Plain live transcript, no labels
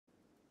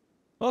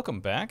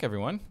Welcome back,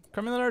 everyone.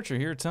 Carmen Archer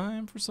here.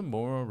 Time for some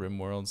more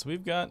RimWorld. So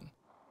we've got...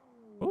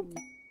 Oh,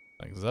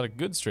 is that a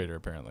good straighter,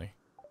 apparently?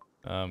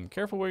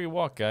 Careful where you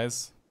walk,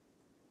 guys.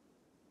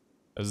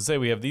 As I say,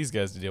 we have these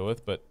guys to deal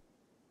with, but...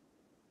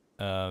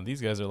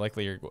 these guys are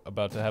likely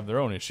about to have their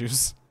own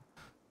issues.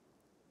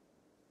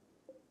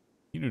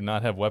 You do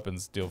not have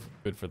weapons deal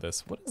good for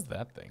this. What is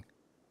that thing?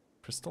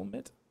 Crystal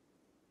mitt?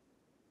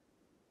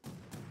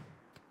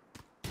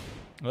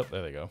 Oh,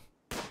 there they go.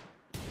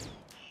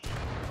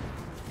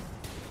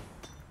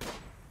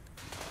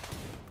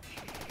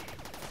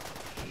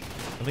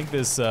 I think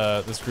this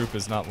this group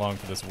is not long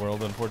for this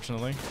world,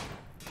 unfortunately,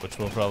 which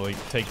we'll probably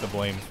take the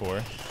blame for.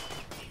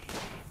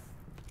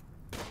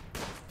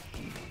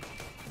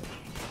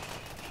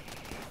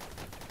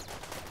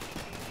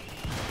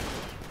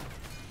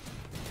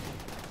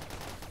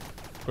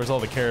 Of course, all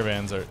the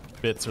caravans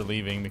bits are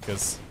leaving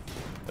because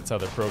that's how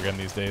they're programmed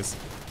these days.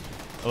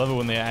 I love it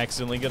when they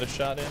accidentally get a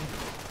shot in.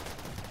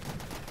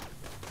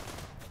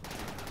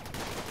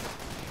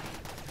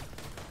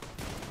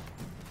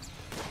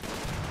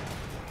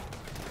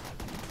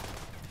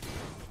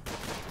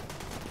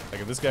 Like,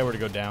 if this guy were to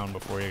go down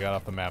before he got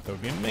off the map, that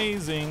would be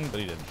amazing,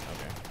 but he didn't.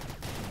 Okay.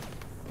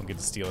 Don't get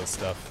to steal his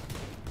stuff.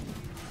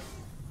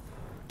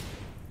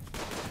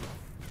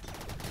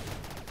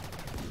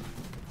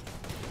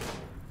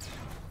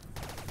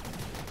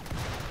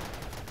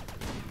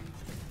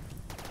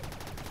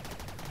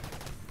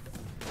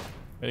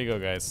 There you go,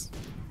 guys.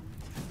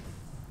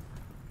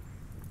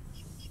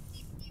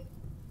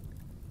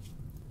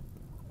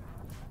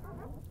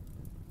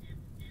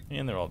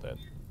 And they're all dead.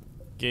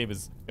 Gabe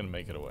is gonna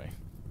make it away.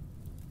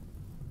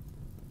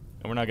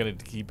 And we're not gonna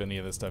keep any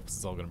of this stuff because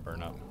it's all gonna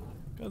burn up.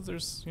 Because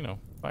there's, you know,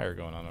 fire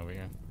going on over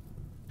here.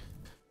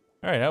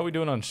 Alright, how are we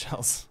doing on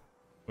shells?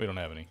 We don't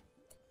have any.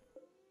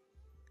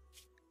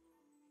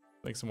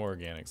 Make some more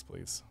organics,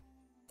 please.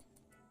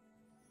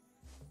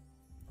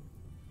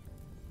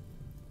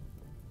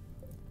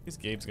 At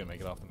least Gabe's gonna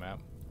make it off the map.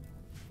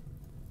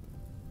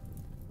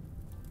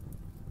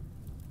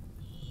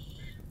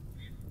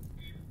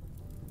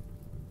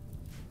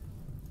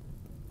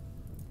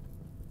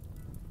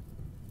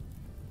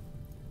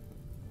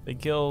 They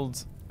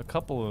killed a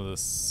couple of the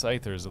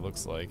scythers, it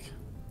looks like.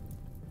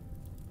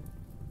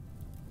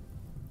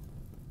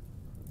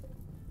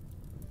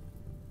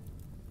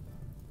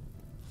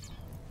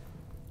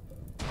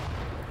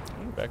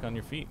 You're back on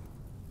your feet.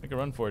 Make a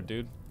run for it,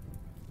 dude.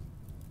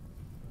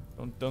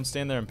 Don't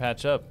stand there and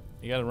patch up.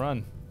 You gotta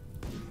run.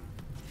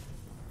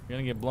 You're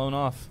gonna get blown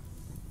off.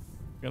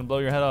 You're gonna blow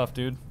your head off,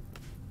 dude.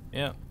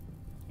 Yeah,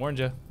 warned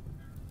ya.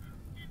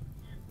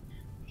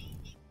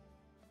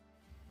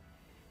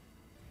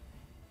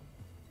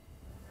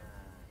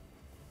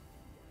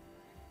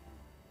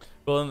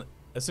 Well,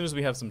 as soon as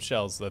we have some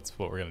shells, that's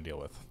what we're gonna deal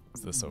with. It's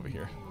this over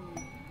here.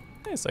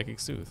 Hey, Psychic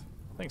Soothe.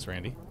 Thanks,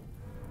 Randy.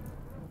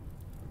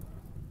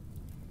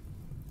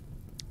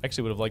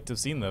 Actually would have liked to have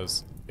seen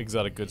those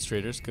exotic goods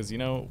traders, because you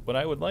know what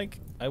I would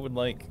like? I would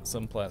like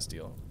some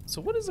plasteel. So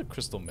what is a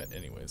crystal mitt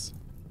anyways?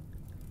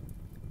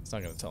 It's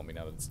not gonna tell me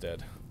now that it's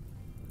dead.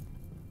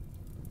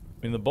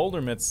 I mean, the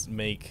boulder mitts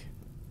make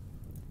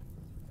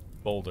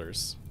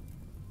boulders.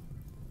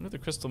 I wonder if the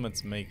crystal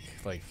mitts make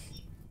like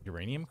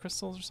uranium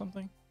crystals or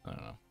something? I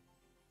don't know.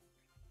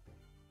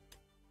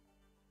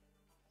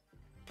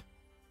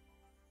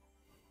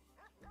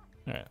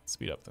 Alright,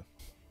 speed up then.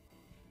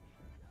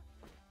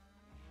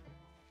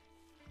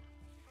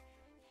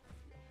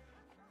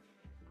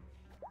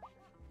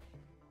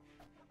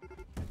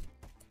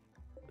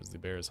 Grizzly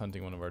bear is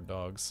hunting one of our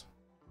dogs.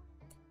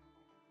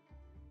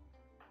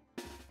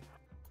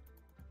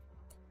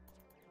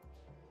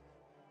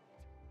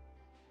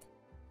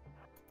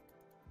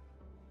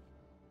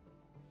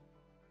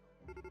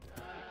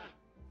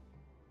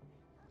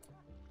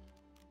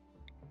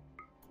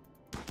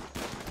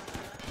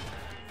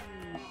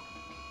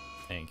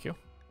 Thank you.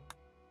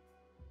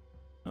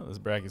 Oh, this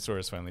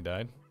Brachiosaurus finally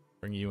died.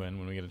 Bring you in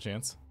when we get a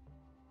chance.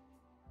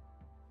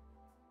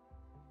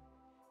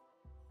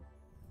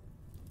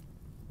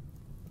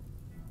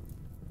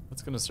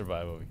 What's gonna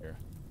survive over here?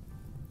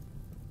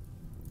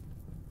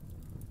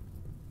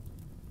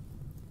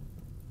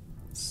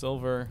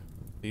 Silver,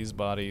 these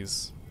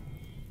bodies.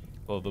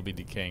 Well, they'll be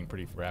decaying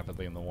pretty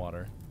rapidly in the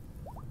water.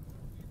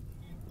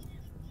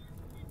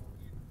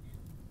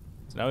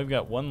 So now we've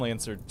got 1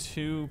 Lancer,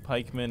 2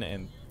 Pikemen,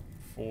 and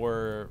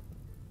 4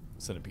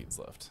 Centipedes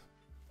left.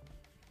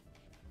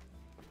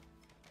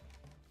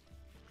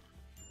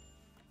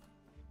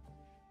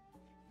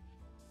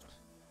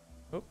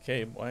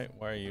 Okay, why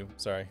are you?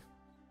 Sorry.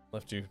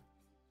 Left you,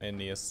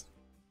 Aeneas.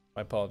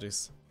 My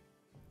apologies.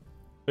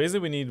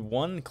 Basically, we need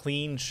 1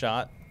 clean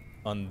shot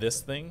on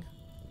this thing.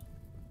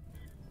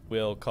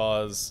 Will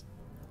cause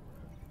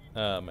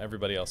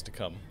everybody else to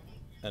come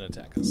and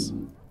attack us.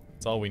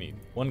 That's all we need.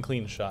 1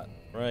 clean shot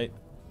right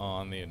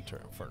on the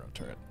Inferno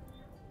turret.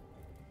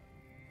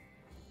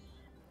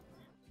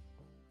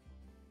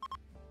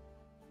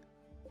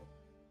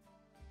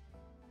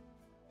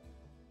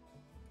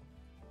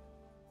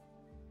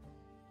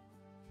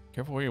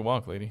 Careful where you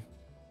walk, lady.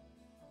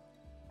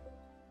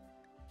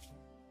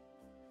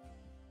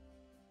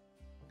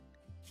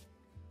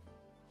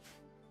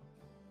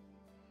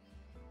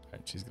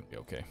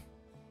 Okay.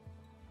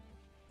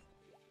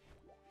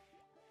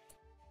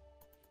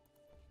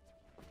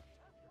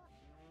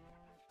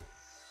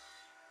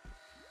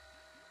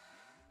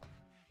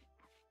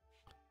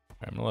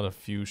 Alright, I'm gonna let a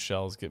few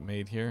shells get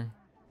made here.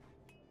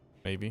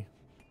 Maybe.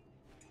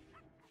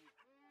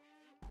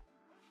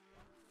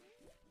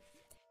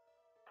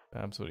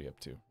 Babs, what are you up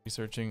to?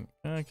 Researching.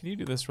 Can you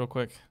do this real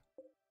quick?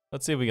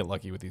 Let's see if we get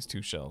lucky with these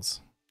 2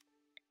 shells.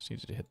 Just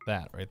need you to hit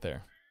that right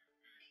there.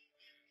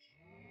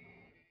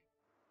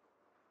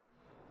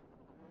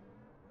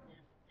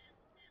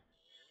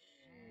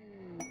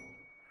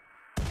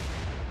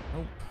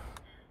 Nope.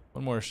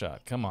 One more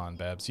shot. Come on,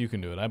 Babs. You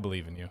can do it. I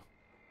believe in you.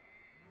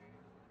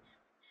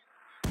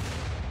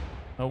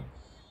 Nope.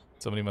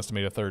 Somebody must have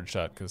made a 3rd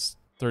shot, because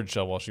 3rd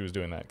shell while she was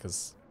doing that,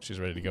 because she's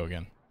ready to go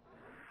again.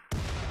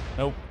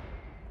 Nope.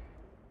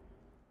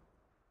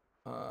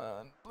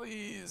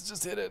 Please,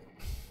 just hit it.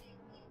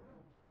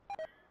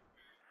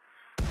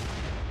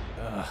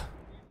 Ugh.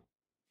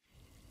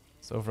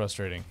 So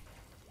frustrating.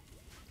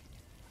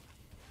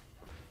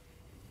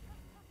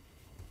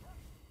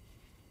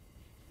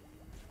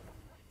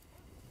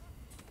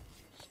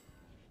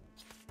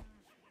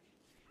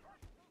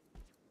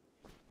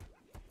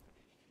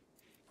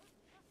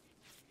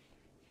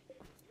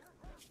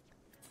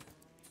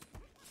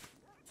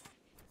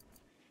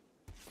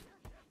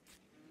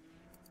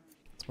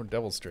 It's more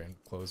Devil Strain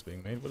clothes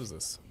being made. What is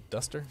this?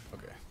 Duster?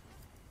 Okay.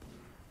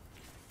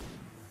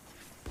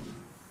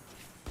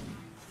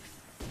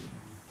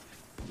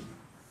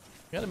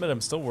 Gotta admit, I'm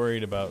still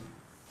worried about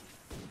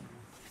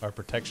our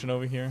protection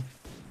over here.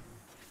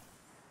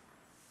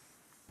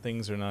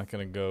 Things are not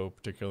gonna go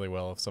particularly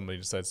well if somebody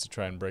decides to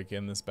try and break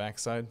in this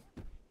backside.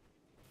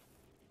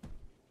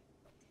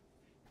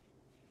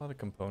 A lot of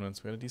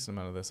components. We got a decent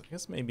amount of this. I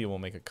guess maybe we'll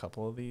make a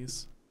couple of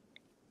these.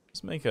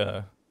 Just make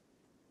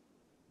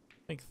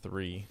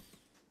 3.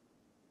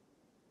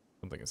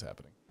 Something is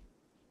happening.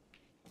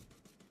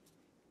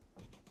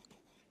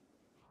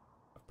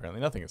 Apparently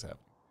nothing is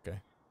happening. Okay.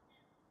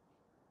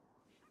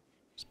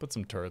 Just put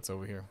some turrets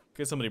over here. In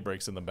case somebody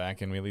breaks in the back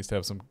and we at least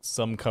have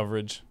some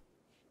coverage.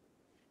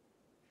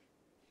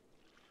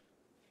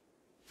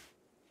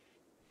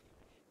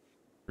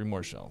 Three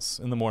more shells.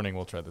 In the morning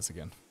we'll try this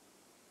again.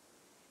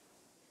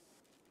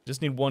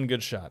 Just need one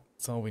good shot.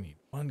 That's all we need.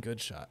 One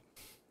good shot.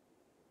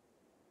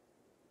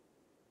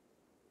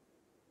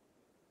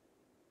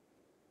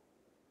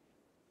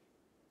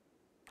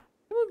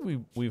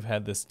 We've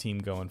had this team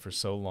going for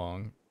so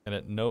long,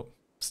 and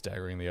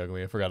staggeringly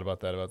ugly. I forgot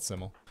about that about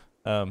Simmel.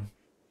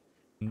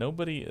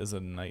 Nobody is a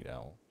night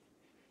owl.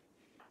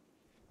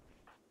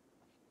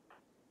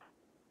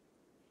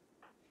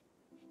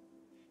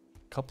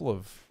 Couple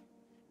of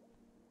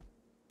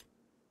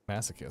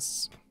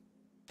masochists.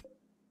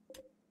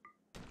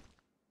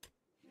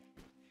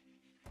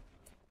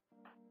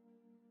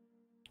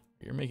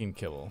 You're making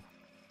kibble.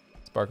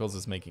 Sparkles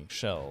is making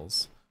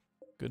shells.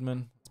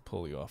 Goodman, let's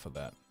pull you off of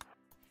that.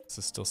 Is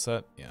this still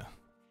set? Yeah.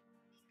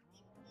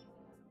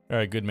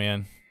 Alright, good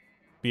man.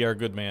 Be our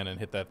good man and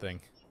hit that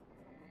thing.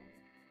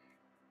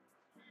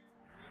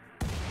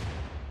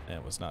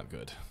 That was not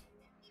good.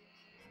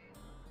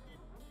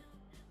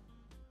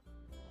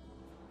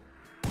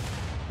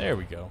 There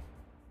we go.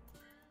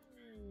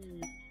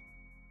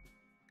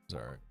 There's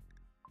our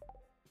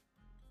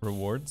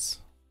rewards.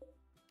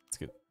 Let's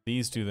get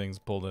these 2 things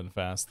pulled in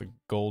fast. The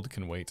gold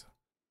can wait.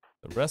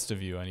 The rest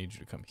of you, I need you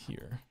to come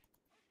here.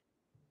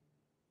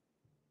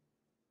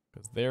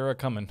 Because they're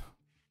a-coming.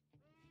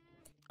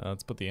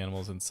 Let's put the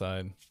animals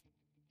inside.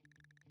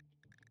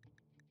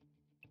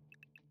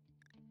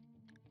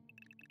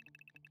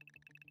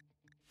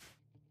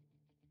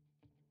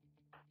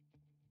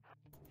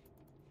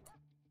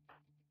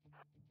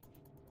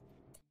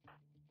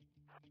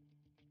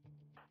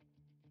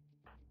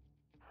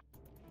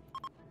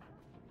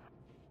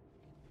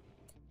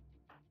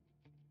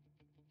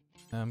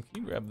 Can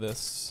you grab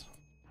this?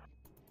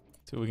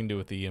 See what we can do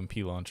with the EMP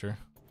launcher.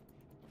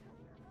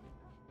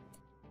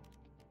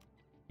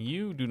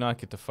 You do not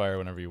get to fire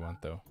whenever you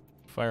want, though.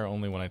 Fire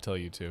only when I tell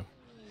you to.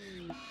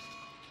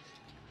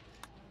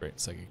 Great,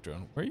 psychic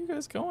drone. Where are you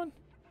guys going?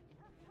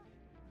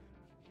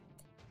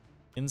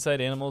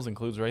 Inside animals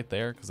includes right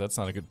there, because that's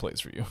not a good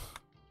place for you.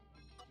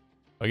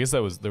 I guess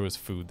there was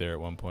food there at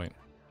one point.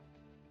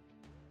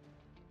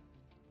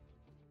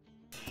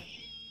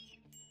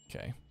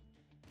 Okay.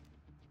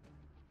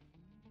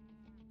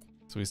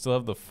 So we still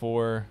have the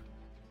four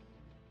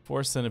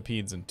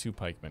centipedes and 2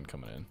 pikemen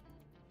coming in.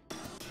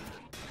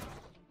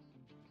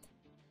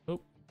 Oh.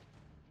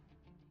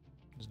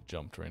 Just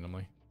jumped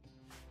randomly.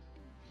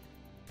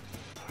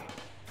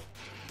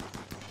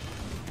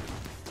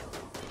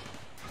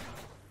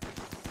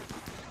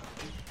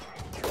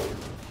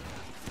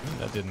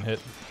 That didn't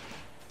hit.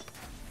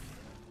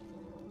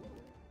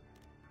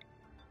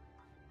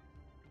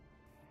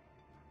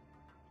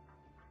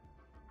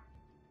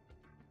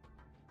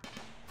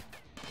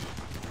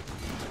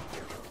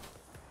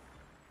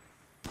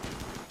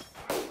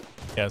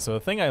 Yeah, so the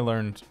thing I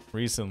learned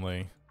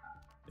recently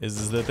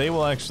is that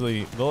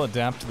they'll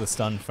adapt to the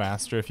stun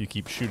faster if you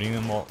keep shooting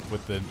them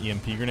with the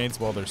EMP grenades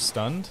while they're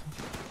stunned.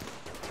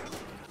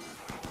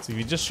 So if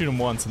you just shoot them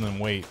once and then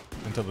wait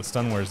until the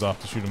stun wears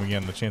off to shoot them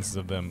again, the chances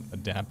of them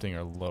adapting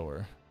are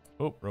lower.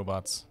 Oh,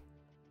 robots.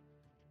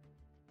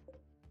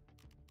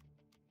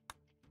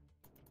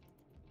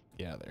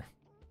 Yeah, there.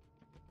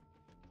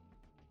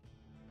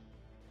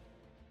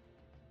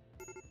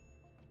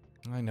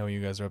 I know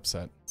you guys are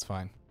upset. It's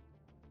fine.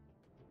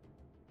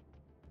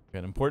 We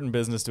got important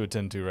business to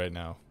attend to right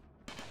now.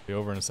 Be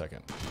over in a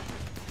second.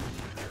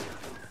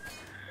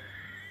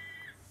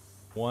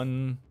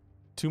 1,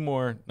 2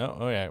 more. No,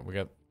 oh yeah,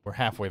 we're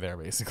halfway there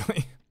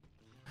basically.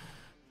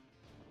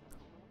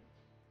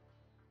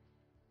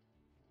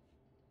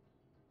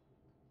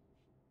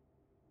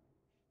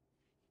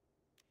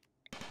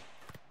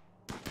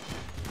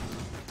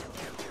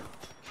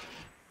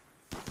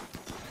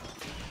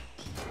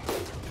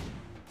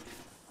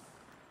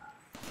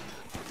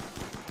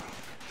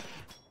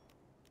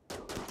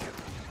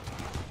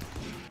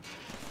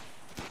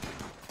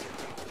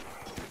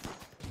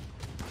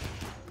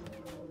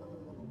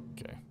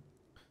 Okay.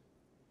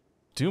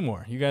 2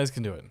 more. You guys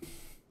can do it.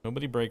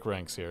 Nobody break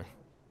ranks here.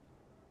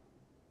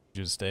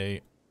 Just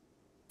stay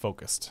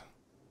focused.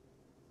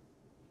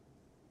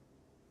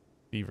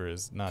 Beaver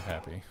is not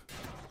happy.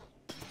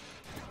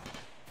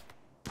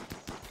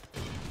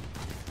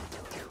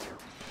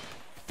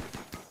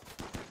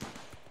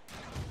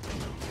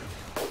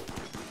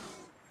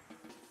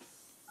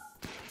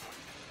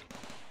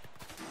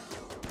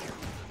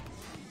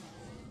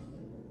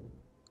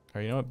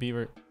 Alright, you know what,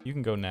 Beaver? You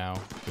can go now.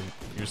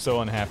 You're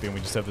so unhappy and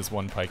we just have this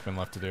one pikeman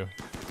left to do.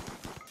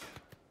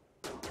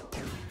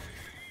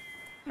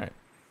 Alright.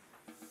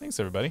 Thanks,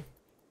 everybody.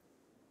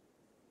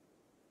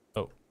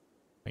 Oh.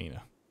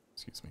 Hyena.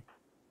 Excuse me.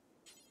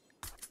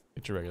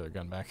 Get your regular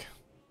gun back.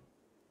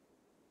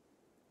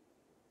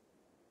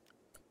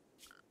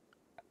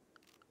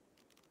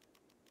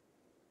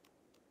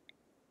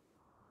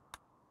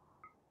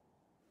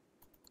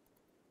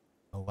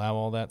 Allow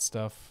all that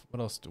stuff. What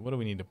else? What do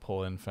we need to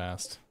pull in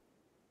fast?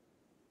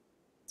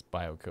 It's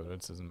biocoded,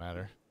 it doesn't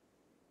matter.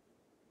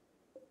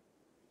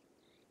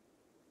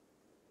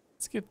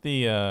 Let's get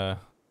the,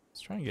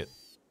 let's try and get...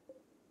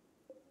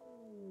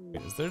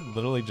 Wait, is there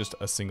literally just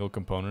a single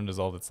component is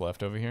all that's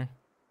left over here?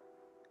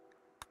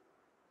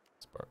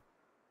 Spark.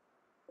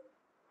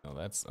 No,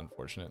 that's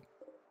unfortunate.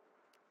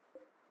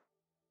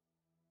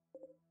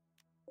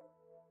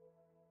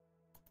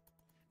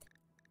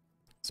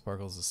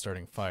 Sparkles is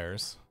starting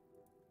fires.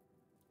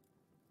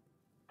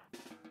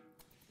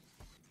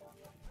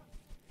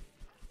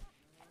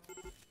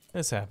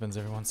 This happens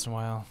every once in a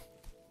while.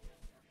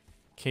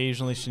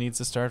 Occasionally she needs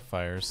to start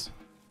fires.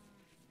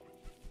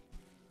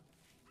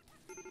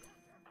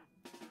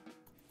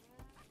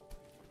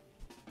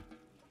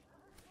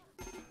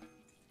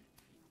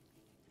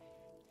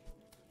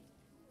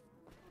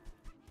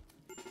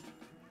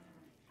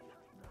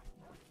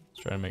 Let's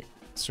try to make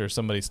sure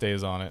somebody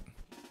stays on it.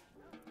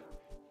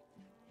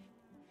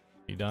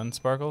 You done,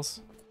 Sparkles?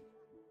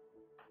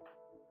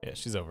 Yeah,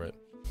 she's over it.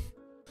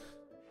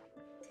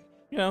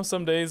 You know,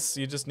 some days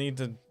you just need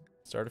to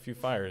start a few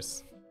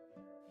fires.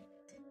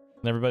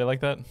 And everybody like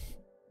that?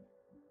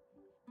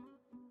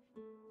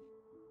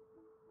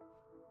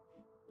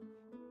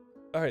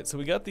 Alright, so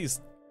we got these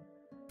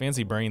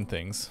fancy brain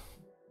things.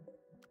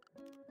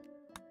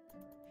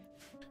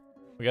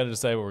 We gotta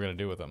decide what we're gonna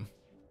do with them.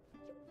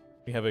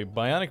 We have a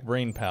bionic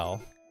brain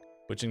pal,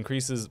 which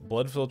increases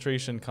blood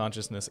filtration,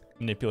 consciousness,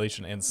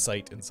 manipulation, and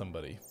sight in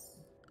somebody.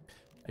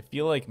 I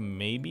feel like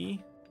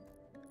maybe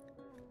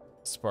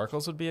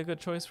Sparkles would be a good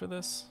choice for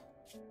this.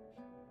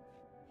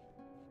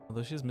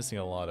 Although she's missing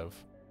a lot of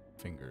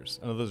fingers.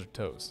 Oh, those are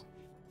toes.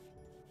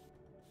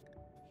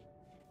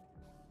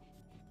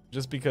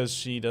 Just because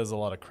she does a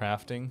lot of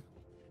crafting.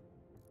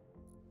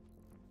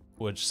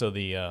 So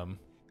the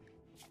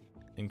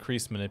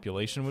increased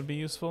manipulation would be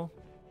useful.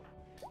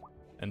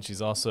 And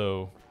she's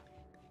also,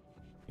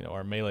 you know,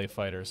 our melee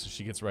fighter, so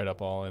she gets right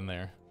up all in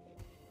there.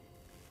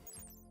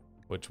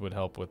 Which would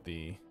help with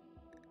the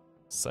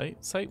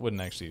sight. Sight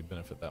wouldn't actually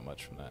benefit that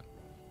much from that.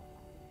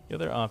 The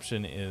other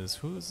option is,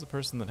 who is the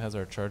person that has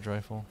our charge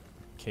rifle?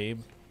 Cabe?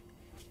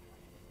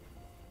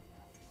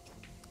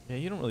 Yeah,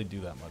 you don't really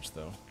do that much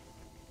though.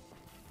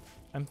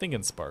 I'm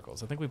thinking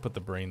Sparkles. I think we put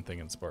the brain thing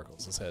in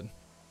Sparkles' head.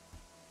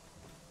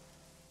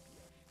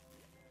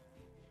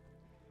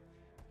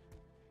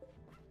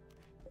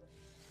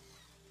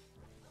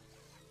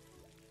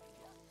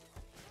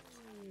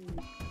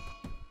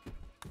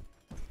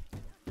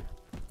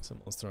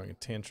 Someone's throwing a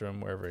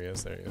tantrum wherever he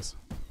is. There he is.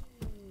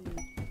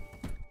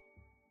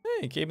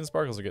 Hey, Cabe and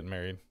Sparkles are getting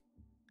married.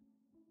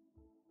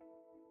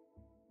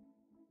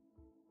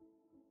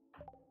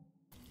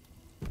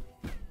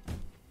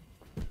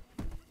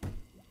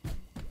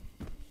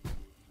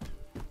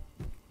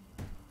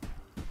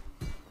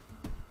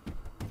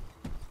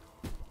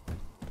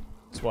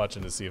 Just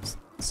watching to see if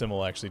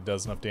Simmel actually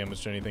does enough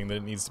damage to anything that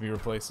it needs to be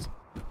replaced.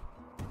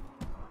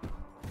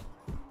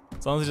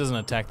 As long as he doesn't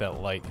attack that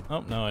light.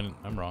 Oh, no,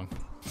 I'm wrong.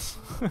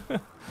 I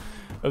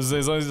was gonna say,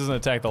 as long as he doesn't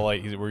attack the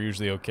light, we're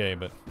usually okay,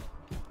 but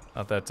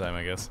not that time,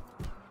 I guess.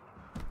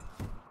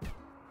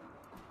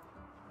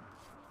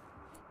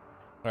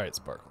 Alright,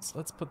 Sparkles,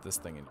 let's put this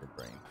thing in your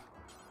brain.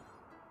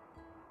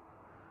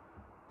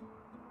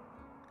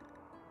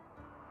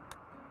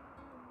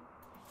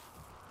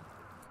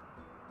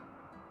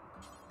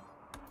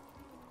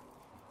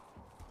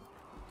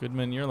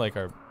 Goodman, you're like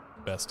our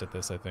best at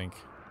this, I think.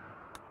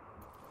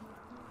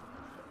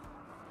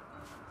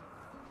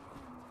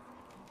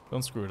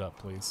 Don't screw it up,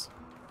 please.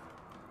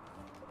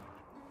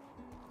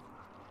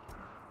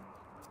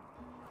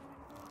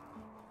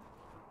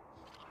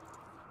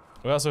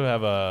 We also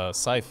have a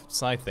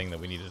scythe thing that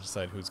we need to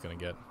decide who's gonna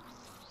get.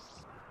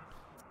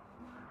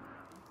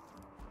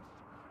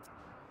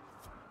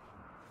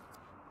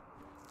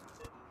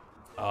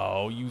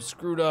 Oh, you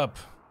screwed up.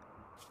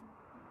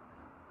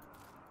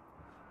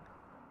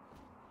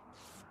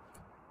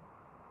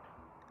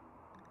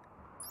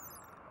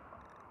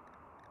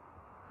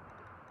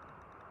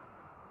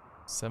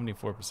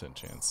 %74%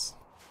 chance.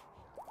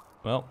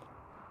 Well,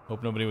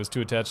 hope nobody was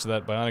too attached to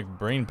that bionic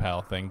brain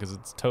pal thing, because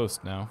it's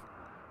toast now.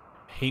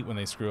 I hate when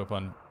they screw up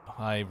on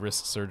high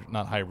risk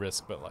not high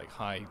risk, but like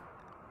high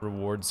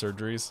reward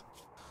surgeries.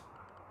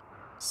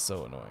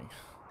 So annoying.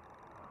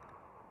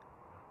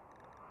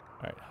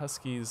 Alright,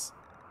 huskies.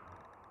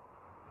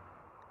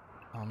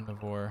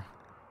 Omnivore.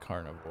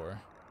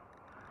 Carnivore.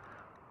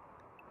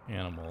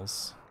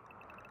 Animals.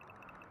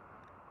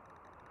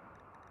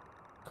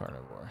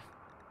 Carnivore.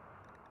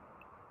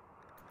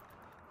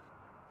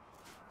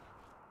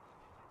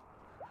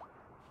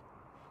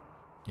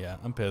 Yeah,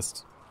 I'm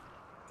pissed.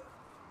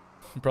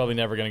 I'm probably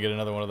never gonna get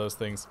another one of those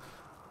things.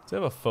 So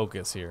I have a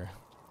focus here.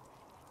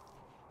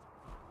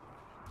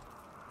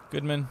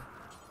 Goodman.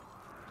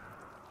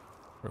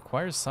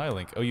 Requires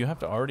Psylink. Oh, you have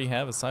to already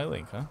have a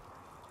Psylink, huh?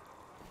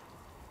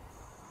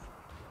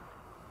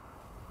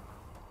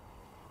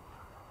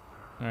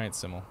 Alright,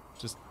 Simmel.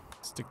 Just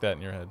stick that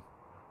in your head.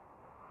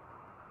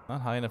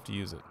 Not high enough to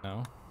use it,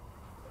 no?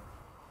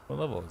 What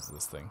level is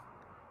this thing?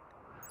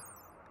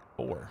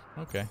 4.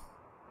 Okay.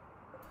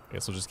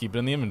 Guess we'll just keep it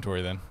in the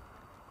inventory then.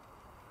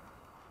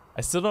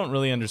 I still don't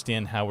really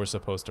understand how we're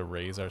supposed to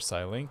raise our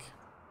Psylink.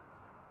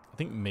 I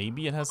think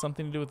maybe it has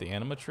something to do with the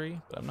anima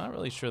tree, but I'm not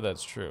really sure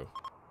that's true.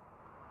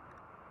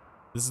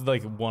 This is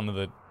like one of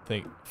the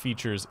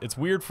features. It's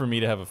weird for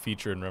me to have a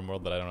feature in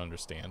RimWorld that I don't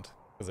understand,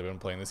 because I've been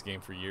playing this game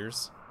for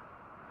years.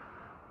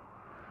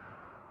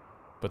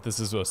 But this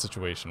is a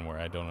situation where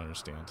I don't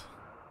understand.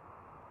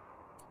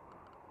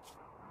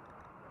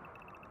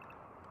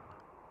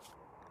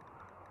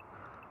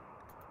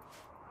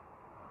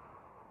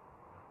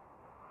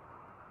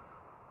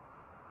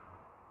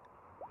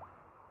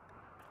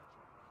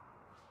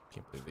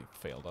 Can't believe they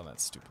failed on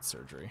that stupid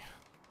surgery.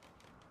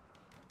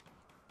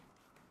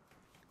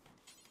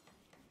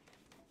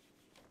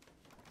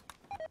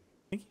 I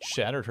think he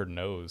shattered her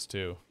nose,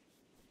 too.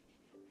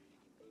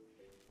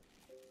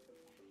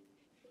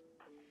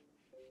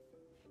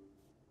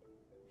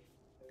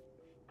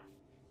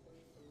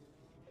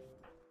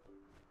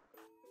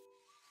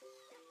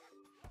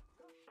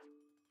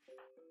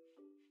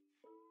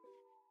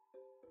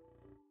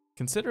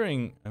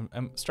 Considering,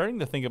 I'm starting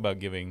to think about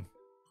giving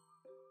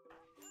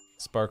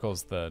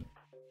Sparkles the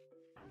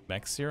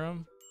mech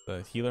serum,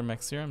 the healer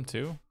mech serum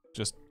too,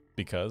 just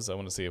because I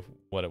want to see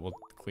what it will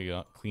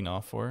clean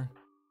off for.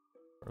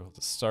 Or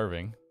just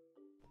starving.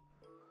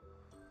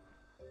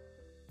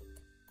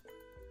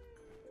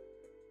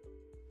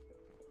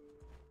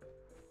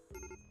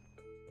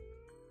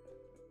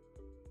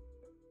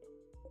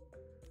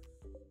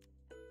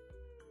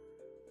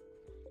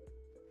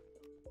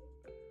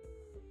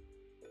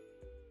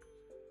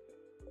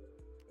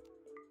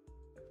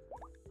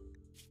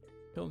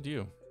 Killed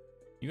you.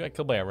 You got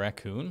killed by a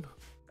raccoon?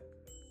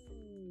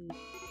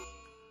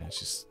 Yeah,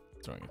 she's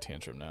throwing a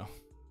tantrum now.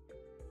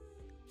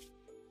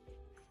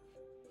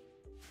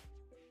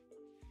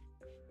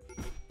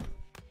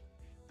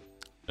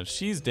 Now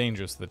she's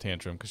dangerous with the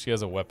tantrum because she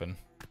has a weapon.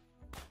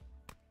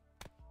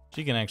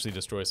 She can actually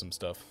destroy some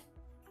stuff.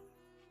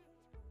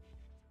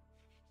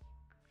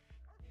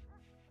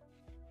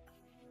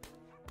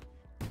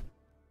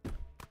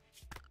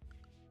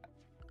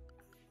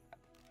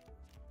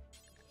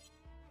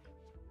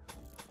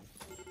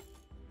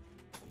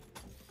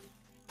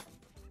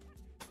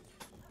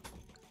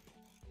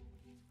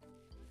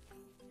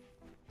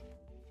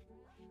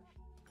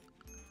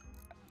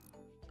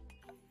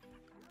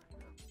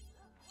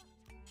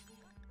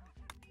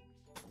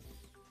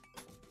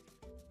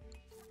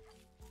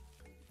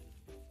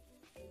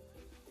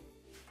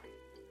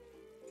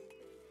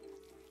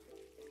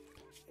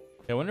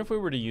 I wonder if we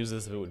were to use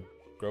this, if it would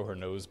grow her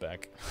nose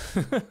back.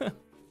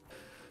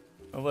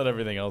 I'll let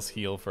everything else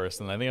heal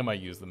first, and I think I might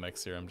use the mech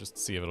serum just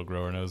to see if it'll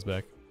grow her nose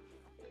back.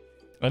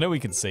 I know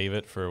we can save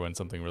it for when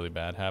something really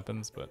bad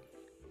happens, but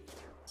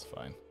it's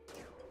fine.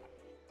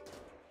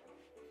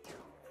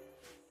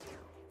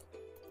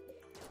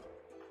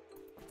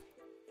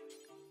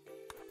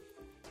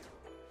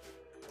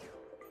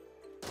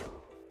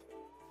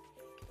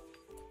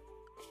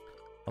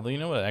 Although, you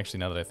know what?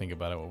 Actually, now that I think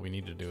about it, what we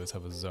need to do is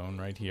have a zone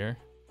right here.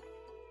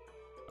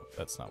 Oh,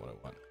 that's not what I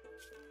want.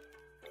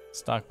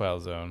 Stockpile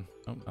zone.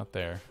 Oh, not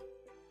there.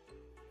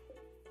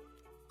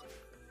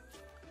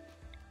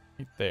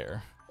 Right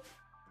there.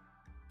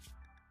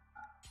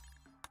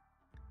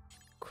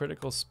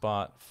 Critical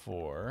spot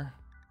for...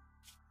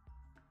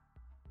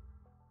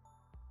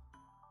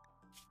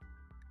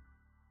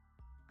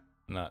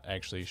 I'm not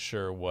actually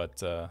sure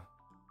what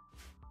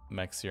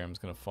mech serum is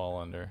going to fall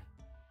under.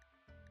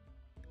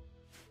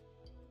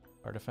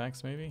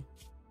 Artifacts, maybe?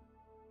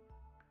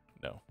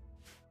 No.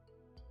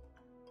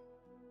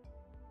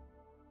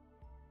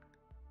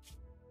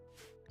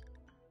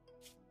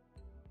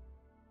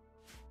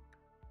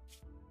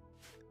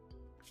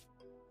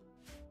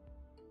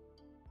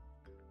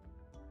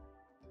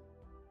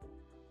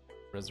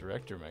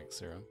 Resurrector mech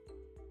serum.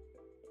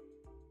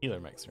 Healer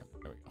mech serum.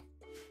 There we go.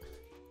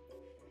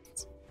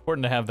 It's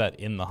important to have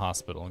that in the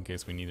hospital in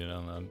case we need it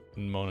on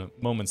a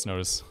moment's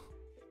notice.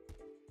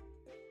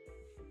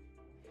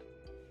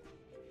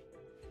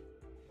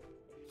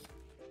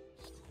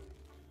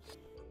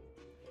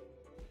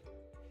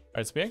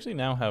 Alright, so we actually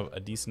now have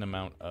a decent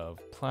amount of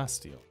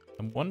plasteel.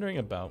 I'm wondering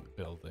about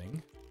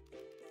building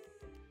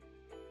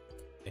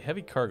a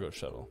heavy cargo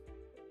shuttle.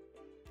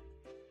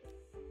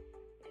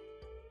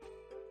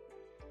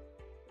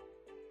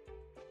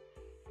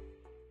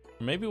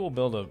 Or maybe we'll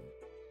build a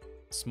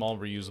small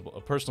reusable,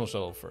 a personal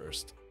shuttle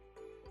first.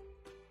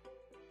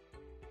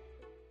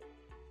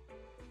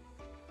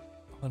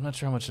 I'm not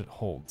sure how much it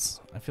holds.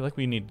 I feel like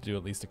we need to do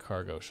at least a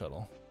cargo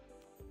shuttle.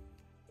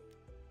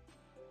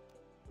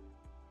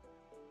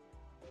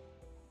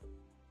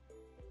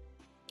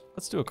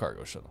 Let's do a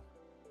cargo shuttle.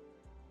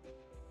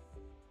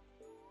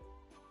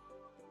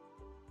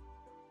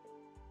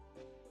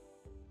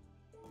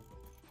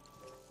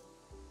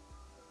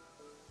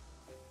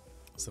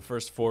 It's the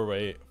first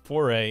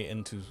foray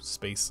into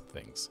space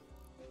things.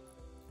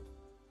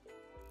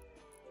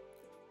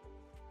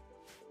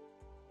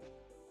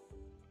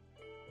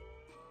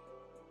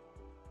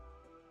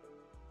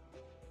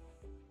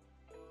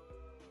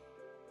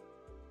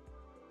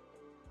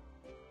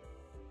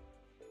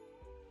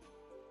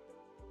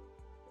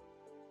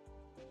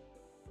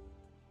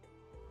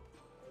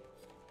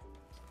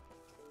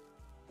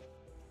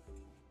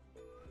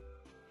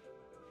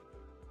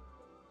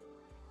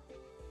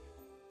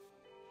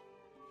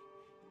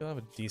 You'll have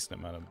a decent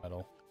amount of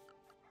metal.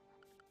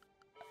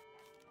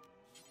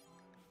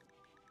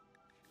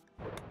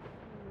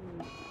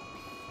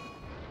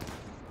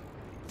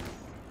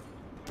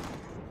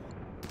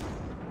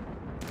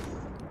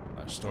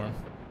 Flash storm.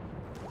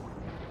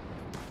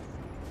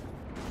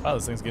 Wow,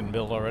 this thing's getting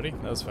built already.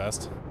 That was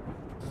fast.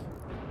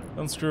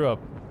 Don't screw up,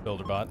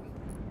 BuilderBot.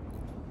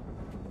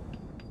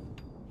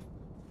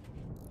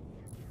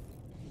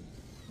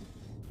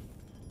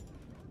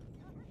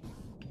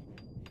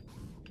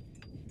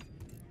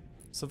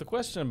 So the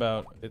question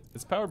about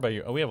it's powered by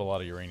we have a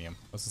lot of uranium.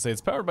 I was to say it's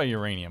powered by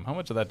uranium. How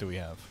much of that do we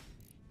have?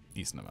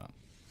 Decent amount.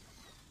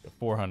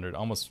 400,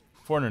 almost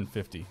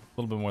 450. A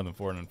little bit more than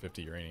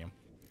 450 uranium.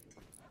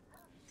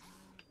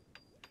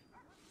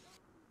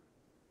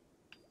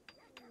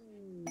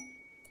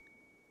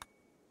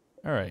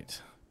 All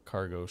right,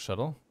 cargo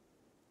shuttle.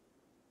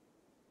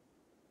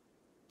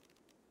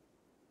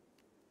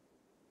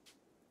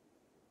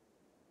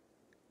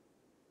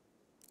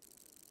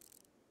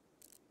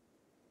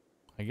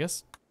 I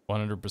guess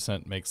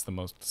 100% makes the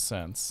most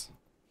sense.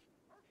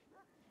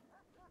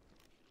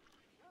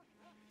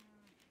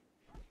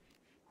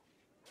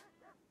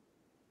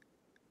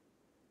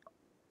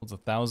 Holds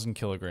 1,000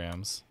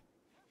 kilograms.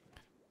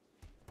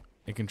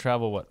 It can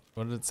travel what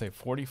did it say?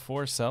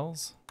 44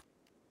 cells?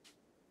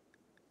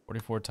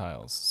 44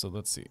 tiles. So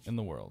let's see, in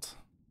the world.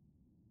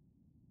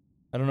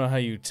 I don't know how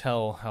you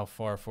tell how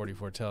far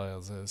 44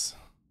 tiles is.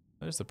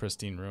 There's the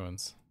pristine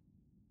ruins.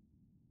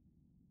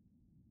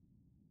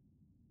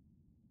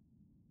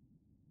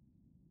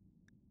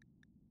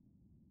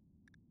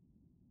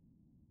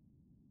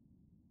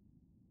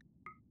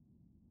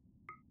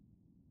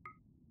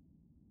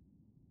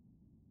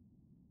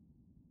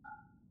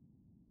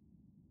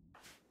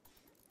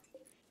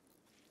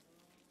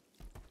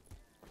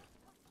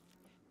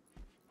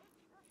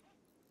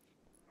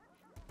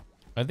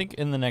 I think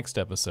in the next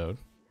episode,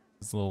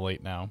 it's a little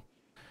late now,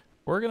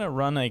 we're going to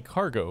run a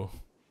cargo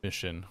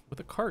mission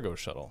with a cargo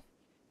shuttle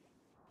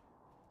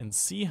and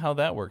see how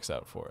that works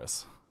out for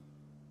us.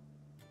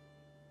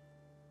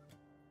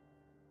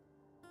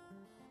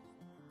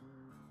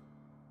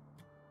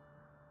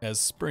 As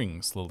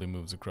spring slowly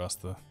moves across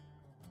the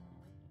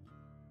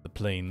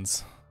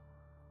plains.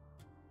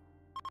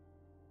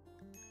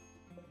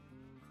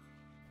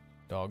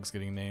 Dogs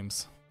getting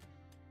names.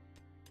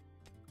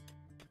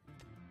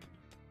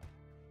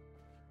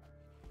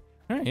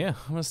 Alright, yeah,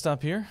 I'm gonna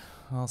stop here.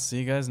 I'll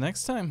see you guys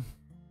next time.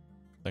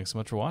 Thanks so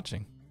much for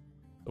watching.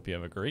 Hope you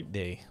have a great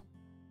day.